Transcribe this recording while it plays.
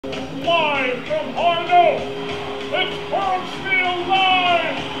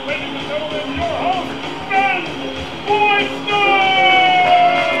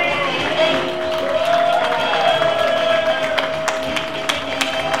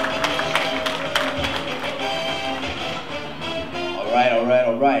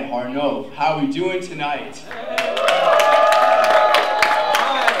right, Harnov, how are we doing tonight?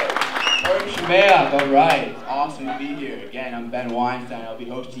 All right, it's awesome to be here. Again, I'm Ben Weinstein. I'll be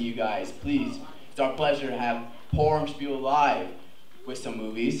hosting you guys. Please, it's our pleasure to have Purim Spiel live with some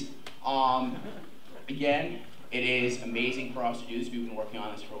movies. Again, it is amazing for us to do this. We've been working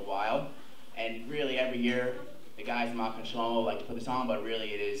on this for a while, and really every year, the guys in Malcolm Shlomo like to put this on, but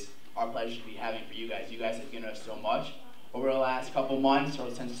really it is our pleasure to be having for you guys. You guys have given us so much over the last couple months, or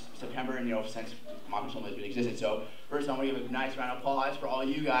since September, and since Malcolm Shlomo has been existed. So first, I want to give a nice round of applause for all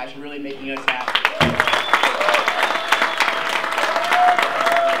you guys for really making us happy.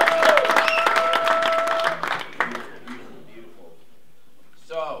 Beautiful.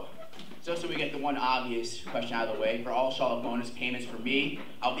 So, just so we get the one obvious question out of the way, for all Charlotte bonus payments for me,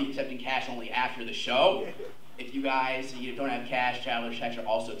 I'll be accepting cash only after the show. If you guys don't have cash, traveler checks are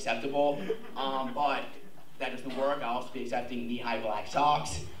also acceptable. But if that doesn't work, I'll also be accepting knee-high black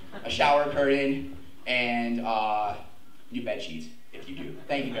socks, a shower curtain, and new bed sheets, if you do.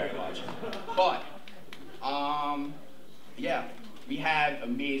 Thank you very much. But, yeah, we have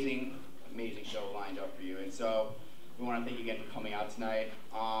amazing show lined up for you, and so we want to thank you again for coming out tonight.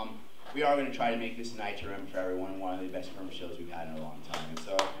 We are going to try to make this a night to remember for everyone, one of the best Purim shows we've had in a long time, and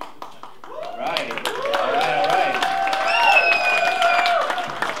so, all right.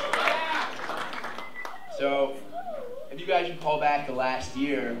 So, if you guys recall back to last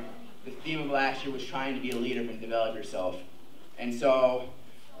year, the theme of last year was trying to be a leader and develop yourself. And so,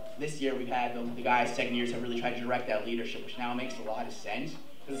 this year we've had the guys' second years have really tried to direct that leadership, which now makes a lot of sense.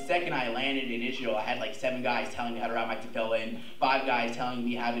 Because the second I landed in Israel, I had like 7 guys telling me how to write my tefillin, 5 guys telling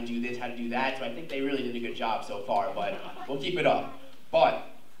me how to do this, how to do that. So I think they really did a good job so far, but we'll keep it up. But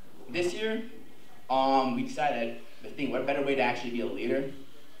this year, we decided that the thing, what better way to actually be a leader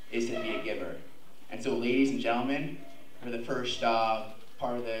is to be a giver. And so, ladies and gentlemen, for the first part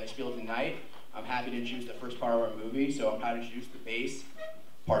of the spiel of the night, I'm happy to introduce the first part of our movie. So I'm proud to introduce the bass,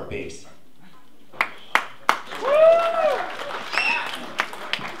 part bass. Woo!